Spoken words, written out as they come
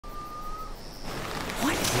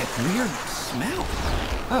weird smell.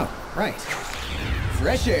 Oh, right.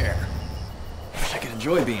 Fresh air. Wish I could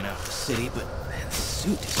enjoy being out in the city, but man, this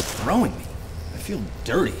suit is throwing me. I feel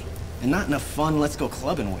dirty, and not in a fun let's go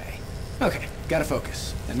clubbing way. Okay, gotta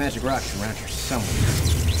focus. That magic rock is around here somewhere.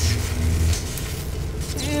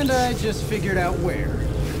 And I just figured out where.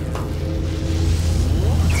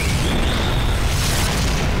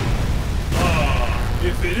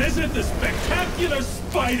 If it isn't the spectacular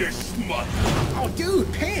spider smut! Oh,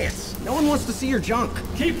 dude, pants! No one wants to see your junk.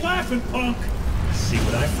 Keep laughing, punk! See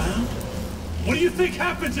what I found? What do you think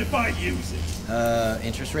happens if I use it?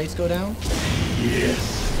 Interest rates go down?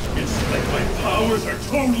 Yes. It's like my powers are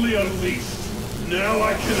totally unleashed. Now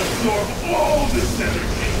I can absorb all this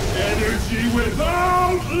energy. Energy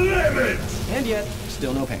without limit! And yet,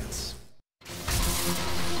 still no pants.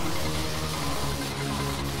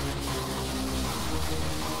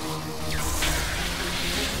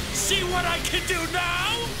 See what I can do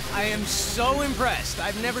now? I am so impressed.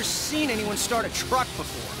 I've never seen anyone start a truck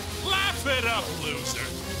before. Laugh it up, loser.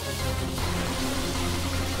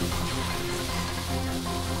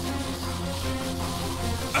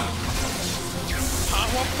 How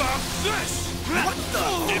about this? What the?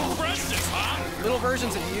 Impressive, huh? Little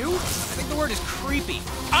versions of you? I think the word is creepy.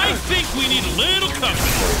 I think we need a little company.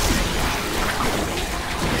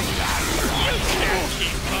 You can't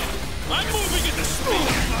keep up. I'm moving at the speed.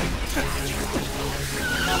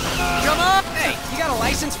 Come on! Hey, you got a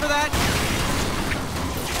license for that?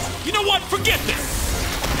 You know what? Forget this.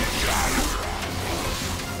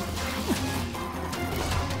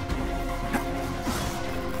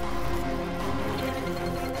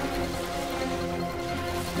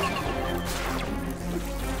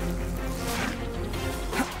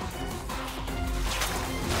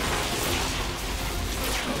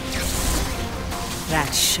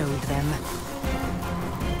 That showed them.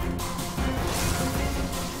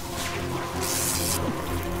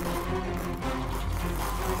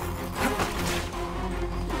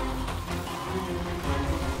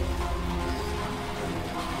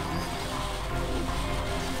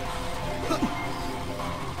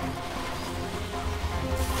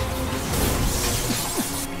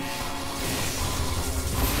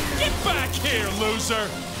 Get back here, loser!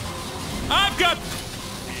 I've got...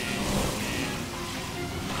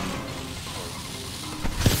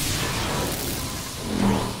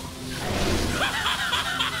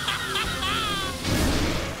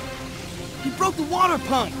 You broke the water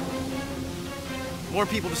pump! More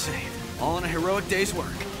people to save. All in a heroic day's work.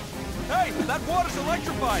 Hey, that water's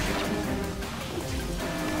electrified!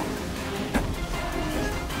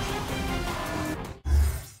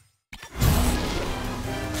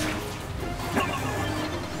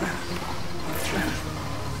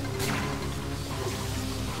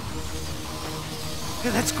 Hey,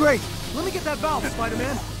 that's great! Let me get that valve,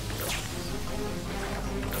 Spider-Man!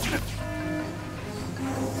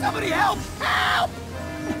 Somebody help! Help!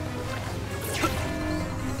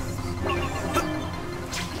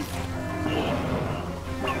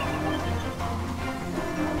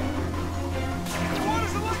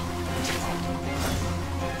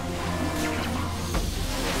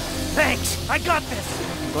 Thanks! I got this!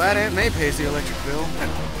 Glad Aunt May pays the electric bill.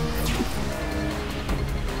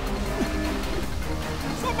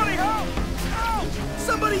 Somebody help! Help!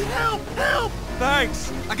 Somebody help! Help!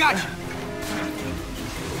 Thanks! I got you!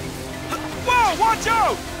 Whoa! Watch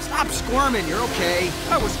out! Stop squirming, you're okay.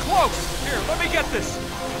 That was close! Here, let me get this!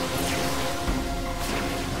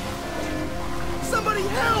 Somebody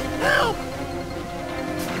help! Help!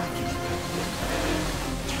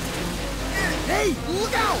 Hey,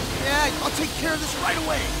 look out! Yeah, I'll take care of this right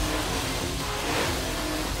away.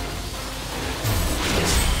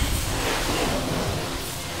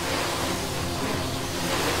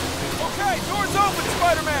 Okay, door's open,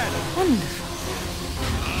 Spider-Man! Wonderful.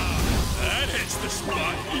 That hits the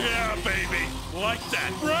spot. Yeah, baby. Like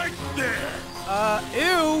that. Right there.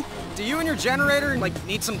 Ew! Do you and your generator, like,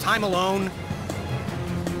 need some time alone?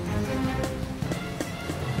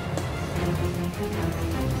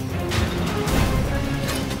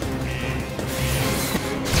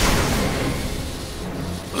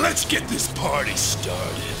 Let's get this party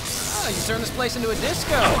started. Oh, you turned this place into a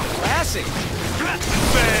disco. Classic.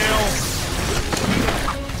 Fail.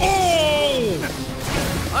 Oh!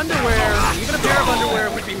 Underwear. Even a pair of underwear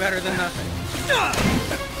would be better than nothing.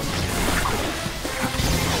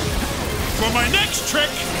 For my next trick,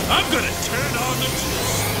 I'm gonna turn on the...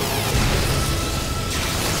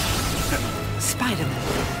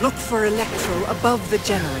 Spider-Man, look for Electro above the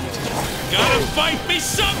generator. Gotta fight me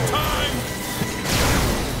sometime!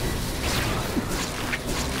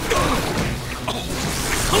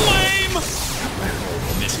 Flame!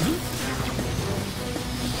 This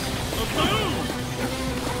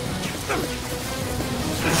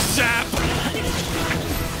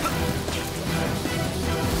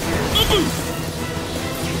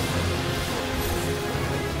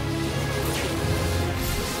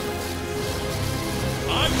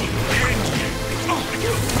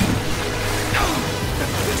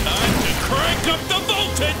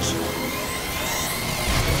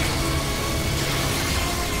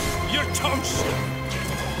You're toast!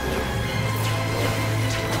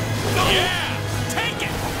 Yeah! Take it!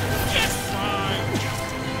 Yes! Fine!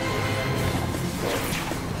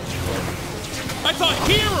 I thought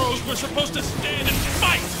heroes were supposed to stand and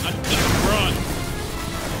fight, not just run!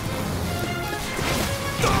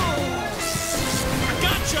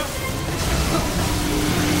 Gotcha!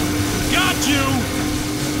 Got you!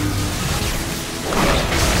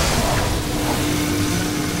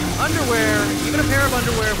 Underwear, even a pair of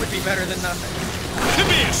underwear would be better than nothing. Come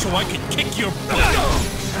here so I can kick your butt!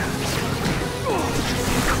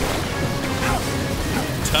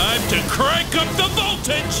 Time to crank up the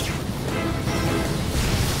voltage!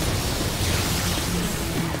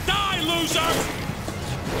 Die, loser!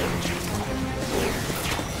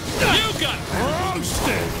 You got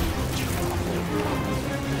roasted!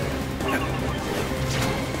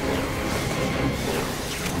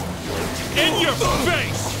 In your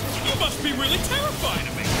face! You must be really terrified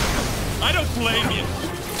of me! I don't blame you.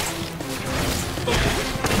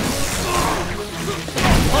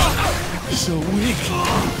 So weak.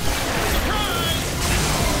 Surprise!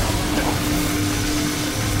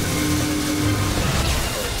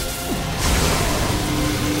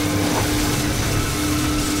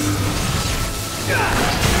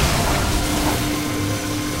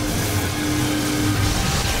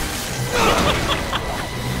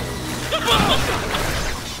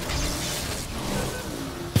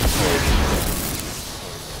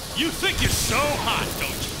 You think you're so hot,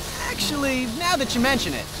 don't you? Actually, now that you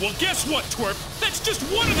mention it. Well, guess what, twerp? That's just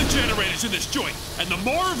one of the generators in this joint. And the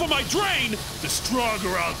more of them I drain, the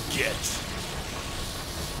stronger I'll get.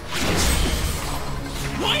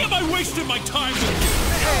 Why am I wasting my time with you?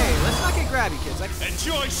 Hey, let's not get grabby, kids.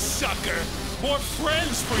 Enjoy, sucker. More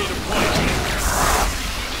friends for you to play with.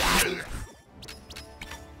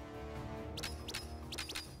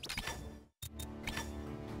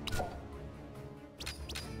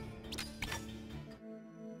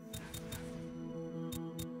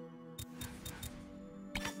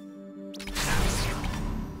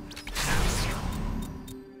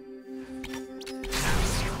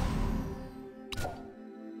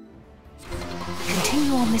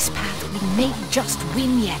 Continue on this path. We may just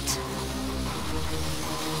win yet.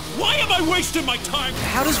 Why am I wasting my time?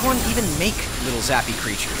 How does one even make little zappy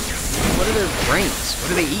creatures? What are their brains? What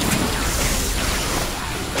do they eat?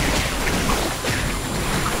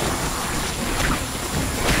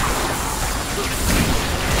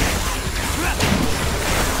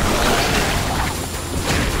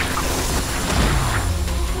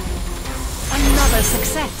 Another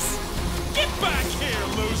success. Get back here,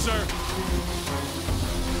 loser!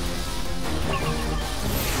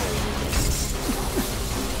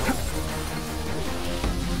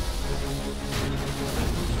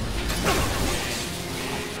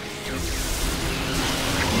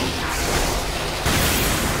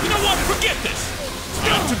 You know what? Forget this!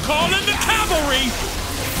 Got to call in the cavalry!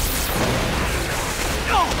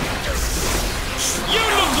 You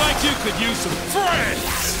look like you could use some friends!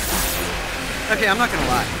 Okay, I'm not gonna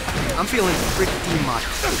lie. I'm feeling pretty much.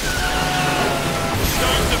 Starting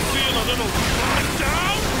to feel a little run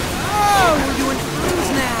down? Oh, we're doing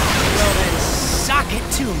cruise now. Well then, sock it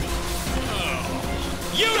to me.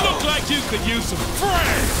 You look like you could use some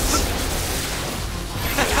friends!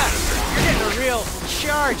 You're getting a real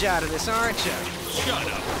charge out of this, aren't you? Shut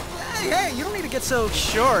up. Hey, you don't need to get so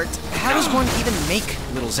short. How does one even make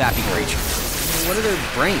little zappy creatures? What are their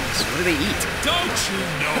brains? What do they eat? Don't you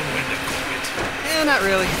know when to quit? Not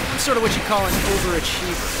really. I'm sort of what you call an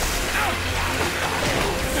overachiever.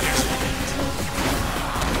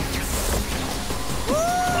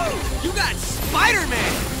 Woo! You got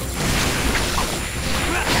Spider-Man!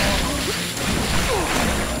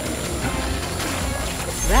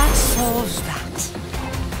 That solves that.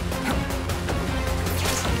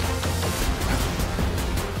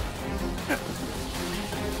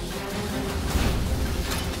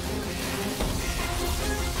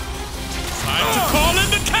 Time to call in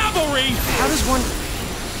the cavalry! How does one...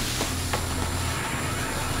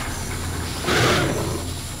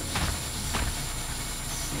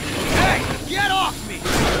 Hey! Get off me!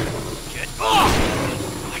 Get off!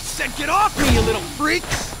 I said get off me, you little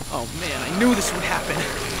freaks! Oh man, I knew this would happen.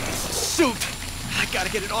 This suit. I gotta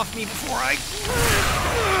get it off me before I...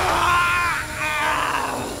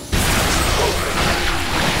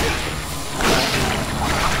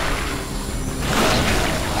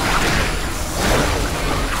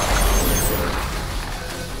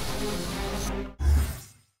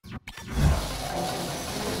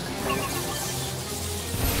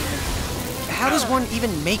 How does one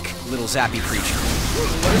even make little zappy creatures?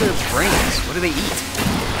 What are their brains? What do they eat?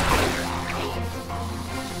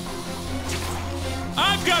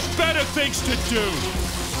 I've got better things to do.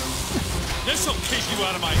 This'll keep you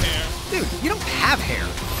out of my hair. Dude, you don't have hair.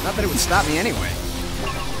 Not that it would stop me anyway.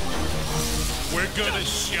 We're gonna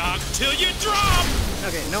shock till you drop!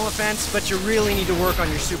 Okay, no offense, but you really need to work on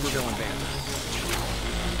your supervillain banter.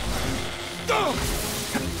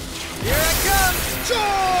 Here it comes!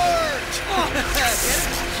 George! Get it,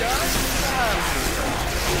 Josh?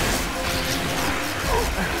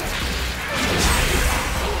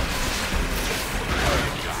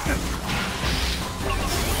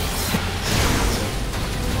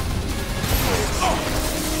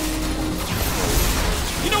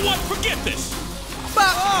 You know what? Forget this!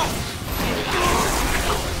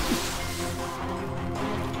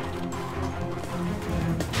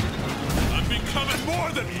 I'm becoming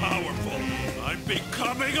more than powerful. I'm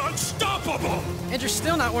becoming unstoppable! And you're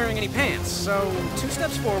still not wearing any pants, so 2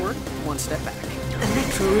 steps forward, 1 step back.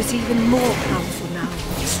 Electro is even more powerful now.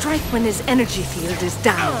 Strike when his energy field is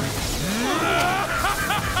down.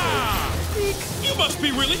 You must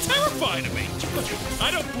be really terrified of me.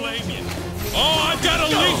 I don't blame you. Oh, I've got a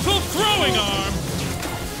lethal throwing arm!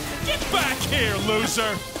 Get back here,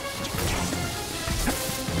 loser!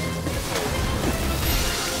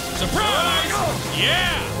 Surprise!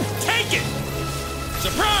 Yeah! Take it!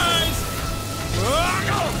 Surprise!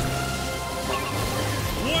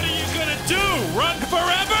 What are you gonna do? Run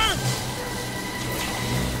forever?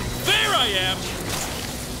 There I am!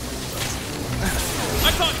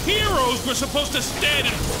 I thought heroes were supposed to stand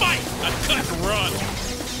and fight, not cut and run.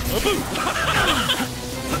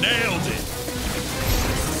 Nailed it.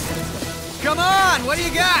 Come on, what do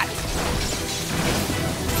you got?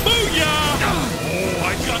 Booyah! Oh,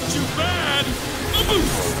 I got you bad.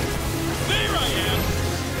 There I am.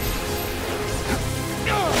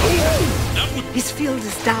 That would... His field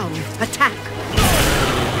is down. Attack.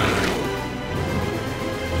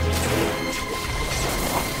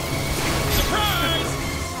 Surprise!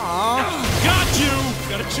 Aww. Got you!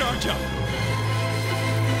 Gotta charge up.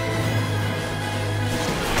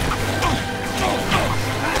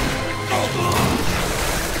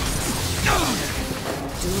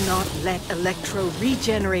 Do not let Electro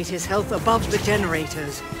regenerate his health above the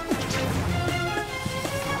generators.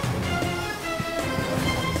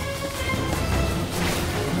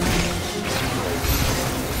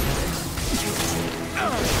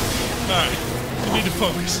 Alright, we need to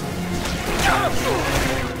focus.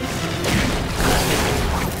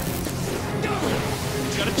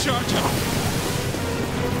 Gotta charge up.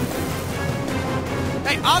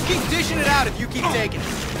 Hey, I'll keep dishing it out if you keep taking it.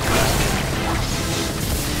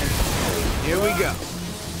 Here we go.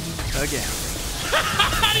 Again.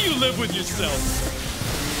 How do you live with yourself?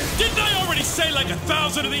 Didn't I already say like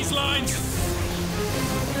 1,000 of these lines?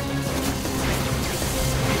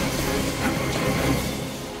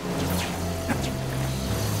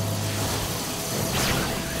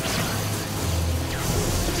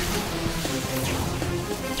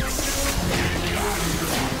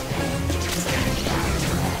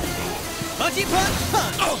 Punchy punch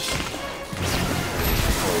punch! Oh.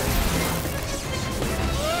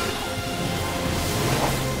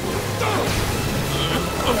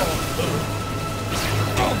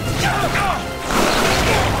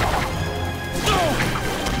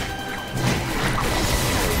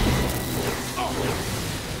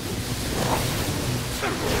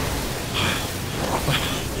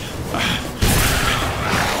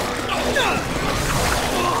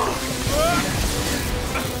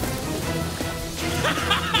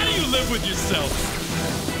 How do you live with yourself?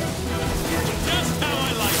 Just how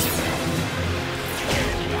I like it.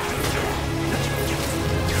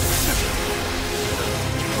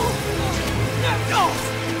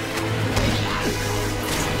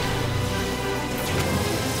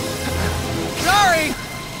 Sorry!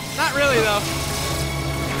 Not really, though.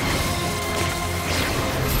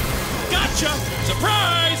 Gotcha!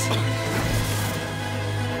 Surprise!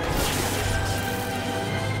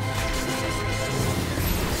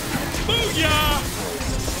 Booyah!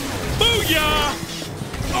 Booyah!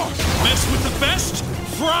 Oh, mess with the best,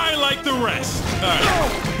 fry like the rest. All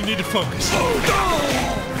right, you need to focus.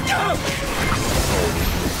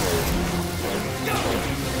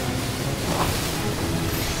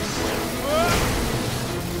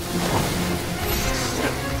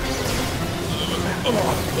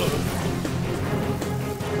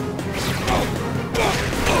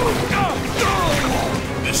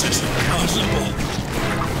 This isn't possible.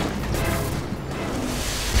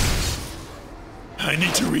 I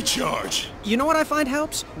need to recharge. You know what I find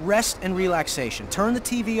helps? Rest and relaxation. Turn the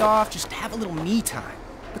TV off, just have a little me time.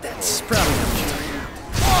 But that's probably not what you're talking about.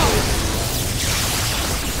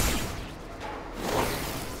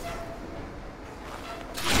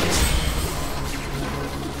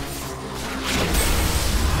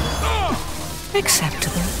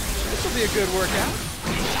 Acceptable. This will be a good workout.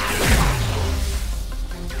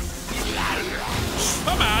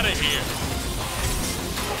 I'm out of here.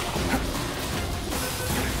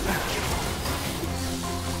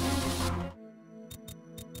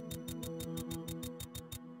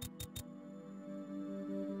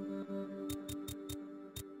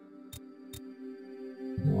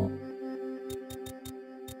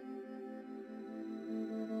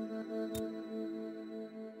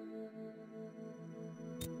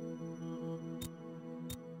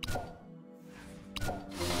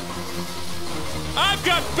 I've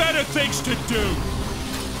got better things to do!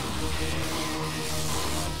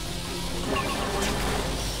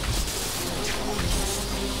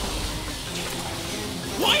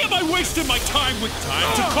 Why am I wasting my time with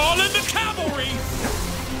time to call in the cavalry?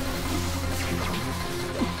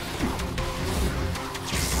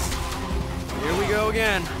 Here we go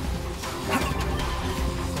again.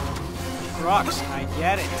 Trucks, I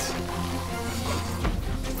get it.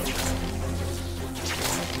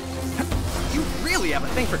 You really have a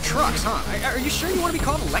thing for trucks, huh? Are you sure you want to be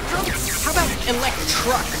called Electro? How about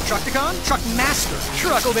Electruck? Truckticon? Truckmaster?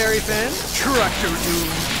 Truckleberry Finn? Trucker Doom?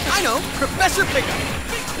 I know, Professor Pickup!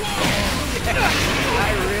 Yeah,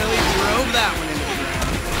 I really drove that one into the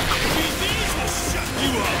ground. These will shut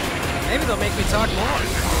you up! Maybe they'll make me talk more.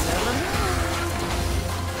 You never know.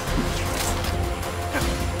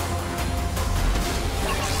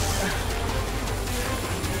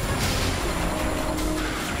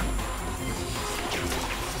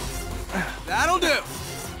 That'll do! You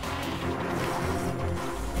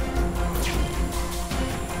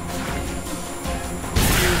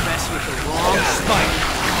mess with the wrong spider.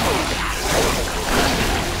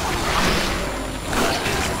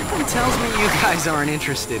 Something tells me you guys aren't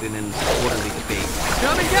interested in an orderly debate.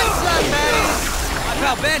 Come and get some, baddies! My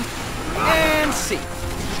pal Ben, and C.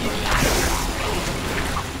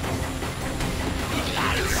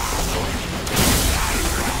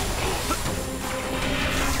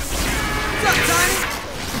 What's up, Tiny?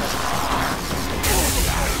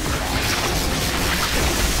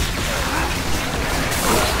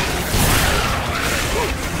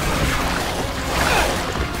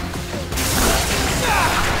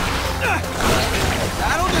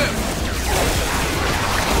 That'll do.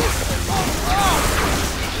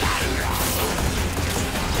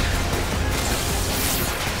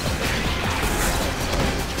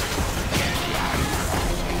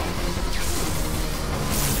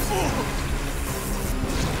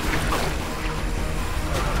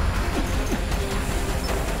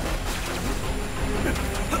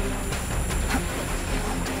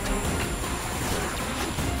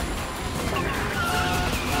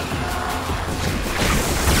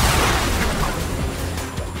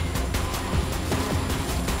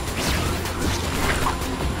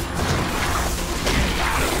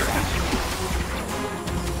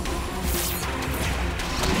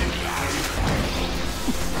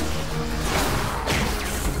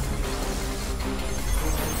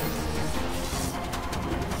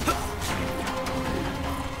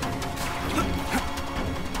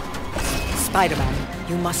 Spider-Man,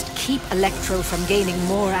 you must keep Electro from gaining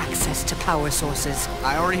more access to power sources.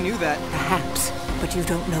 I already knew that. Perhaps, but you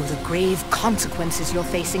don't know the grave consequences you're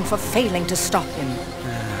facing for failing to stop him.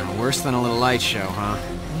 Worse than a little light show, huh?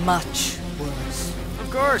 Much worse.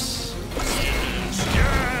 Of course.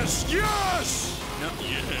 Yes! Yes! No.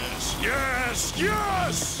 Yes! Yes!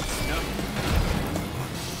 Yes! No.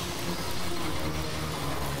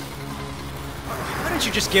 Why don't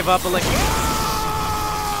you just give up, Electro?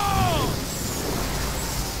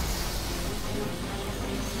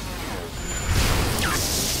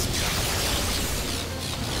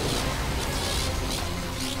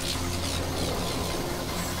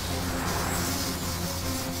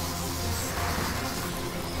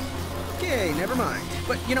 Okay, never mind.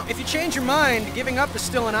 But, you know, if you change your mind, giving up is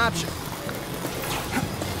still an option.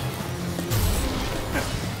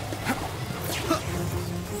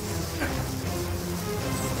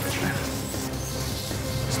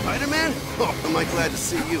 Spider-Man? Oh, am I glad to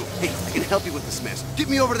see you. Hey, I can help you with this mess. Get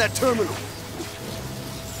me over to that terminal.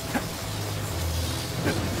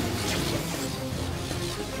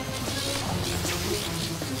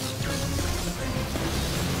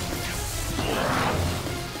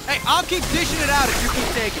 Hey, I'll keep dishing it out if you keep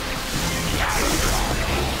taking it.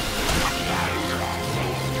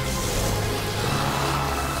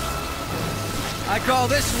 I call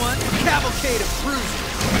this one Cavalcade of Bruises.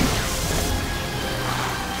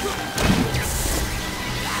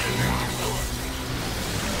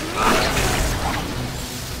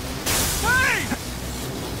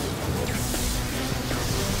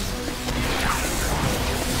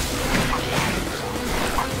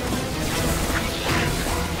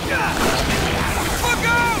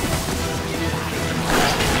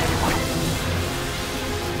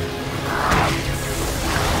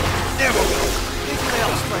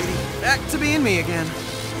 find me again.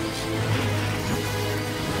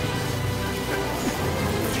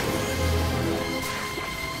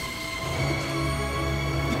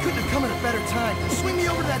 You couldn't have come at a better time. Swing me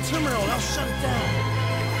over to that terminal and I'll shut it down.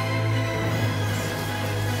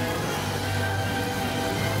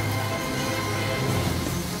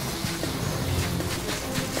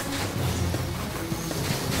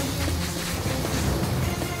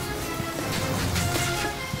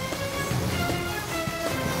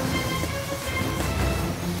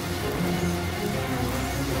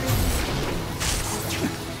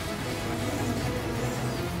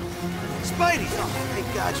 Spidey! Oh, thank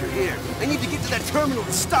God you're here. I need to get to that terminal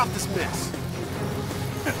to stop this mess.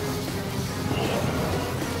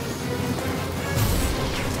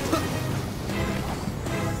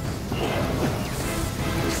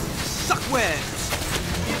 Suck webs!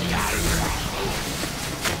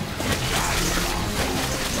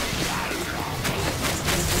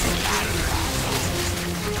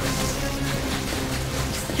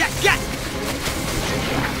 Get!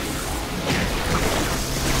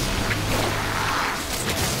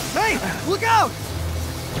 Hey, look out!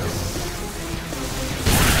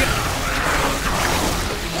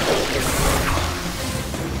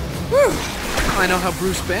 Whew. I know how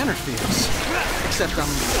Bruce Banner feels. Except I'm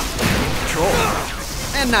troll.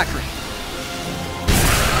 And not green.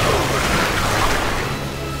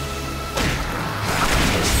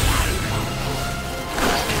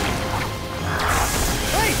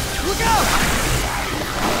 Hey, look out!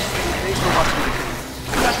 Thanks for watching the game.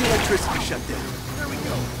 I got the electricity shut down. There we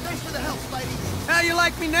go. Thanks for the help, Spidey. How do you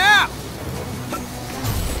like me now?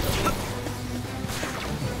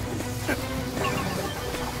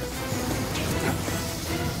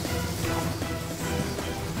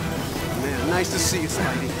 Man, nice to see you,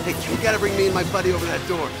 Spidey. Hey, you gotta bring me and my buddy over that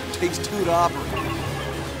door. Takes two to operate.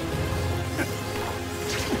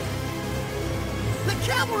 The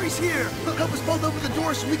cavalry's here! Help us both open the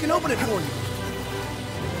door so we can open it for you.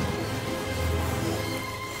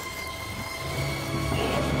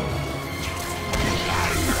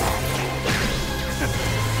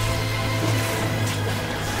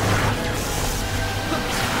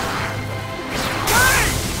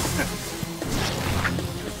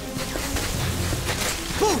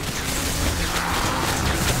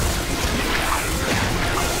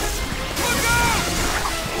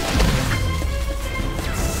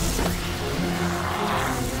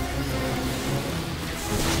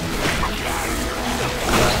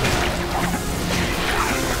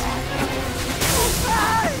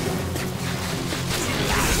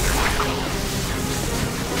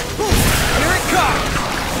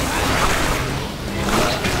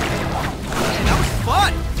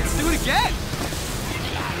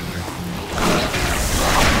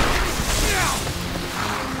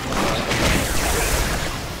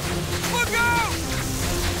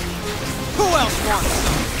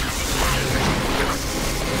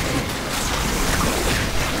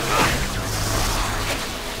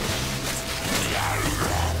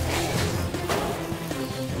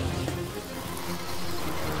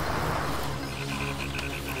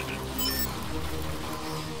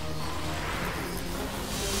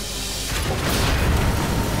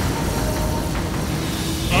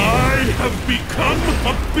 have become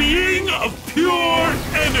a being of pure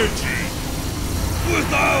energy.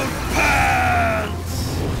 Without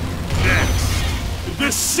pants! Next,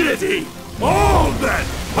 the city. All that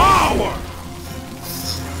power!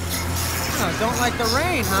 Oh, don't like the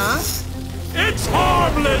rain, huh? It's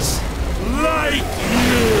harmless, like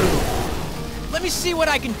you! Let me see what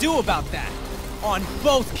I can do about that. On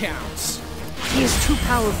both counts. He is too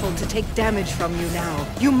powerful to take damage from you now.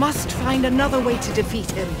 You must find another way to defeat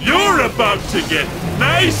him. You're about to get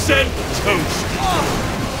nice and toasted.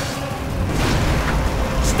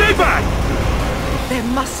 Stay back! There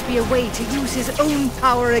must be a way to use his own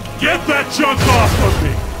power again. Get that junk off of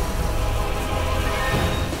me!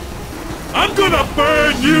 I'm gonna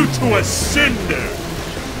burn you to a cinder!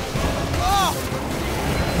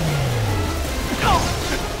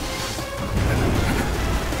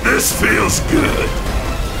 This feels good!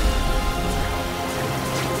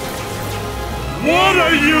 What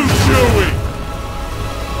are you doing?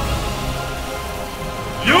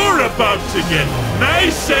 You're about to get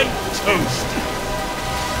nice and toasted!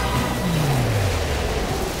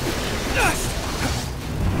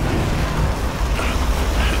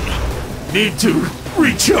 Need to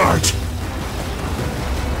recharge.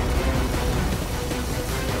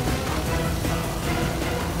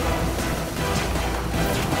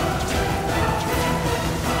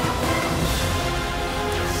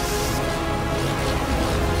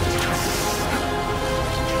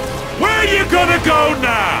 Where you gonna go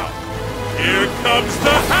now? Here comes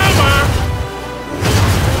the hammer!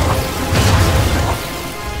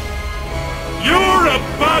 You're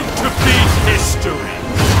about to be history!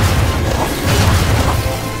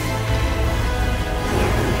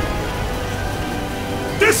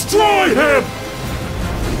 Destroy him!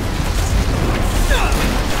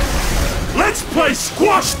 Let's play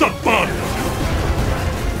squash the bug!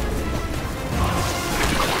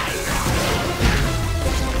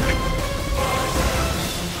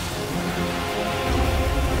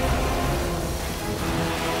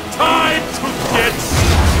 Time to get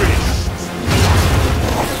squished!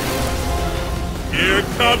 Here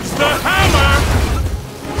comes the hammer!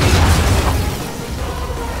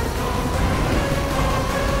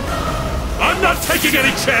 I'm not taking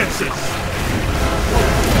any chances!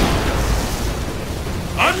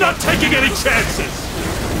 I'm not taking any chances!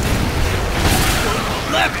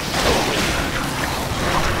 11!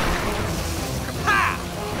 Ha!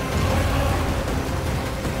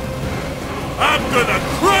 I'm gonna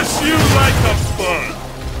crush you like a bug!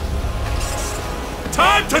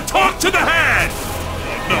 Time to talk to the hand!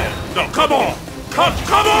 No, come on!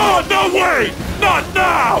 Come on! No way! Not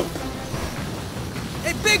now!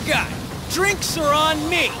 Hey, big guy! Drinks are on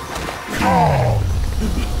me! Oh!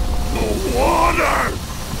 The water!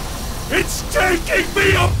 It's taking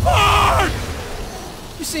me apart!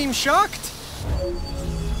 You seem shocked.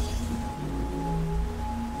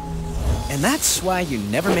 And that's why you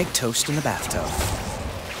never make toast in the bathtub.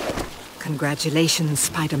 Congratulations,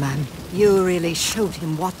 Spider-Man. You really showed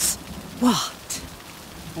him what's what.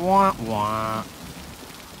 Wah wah.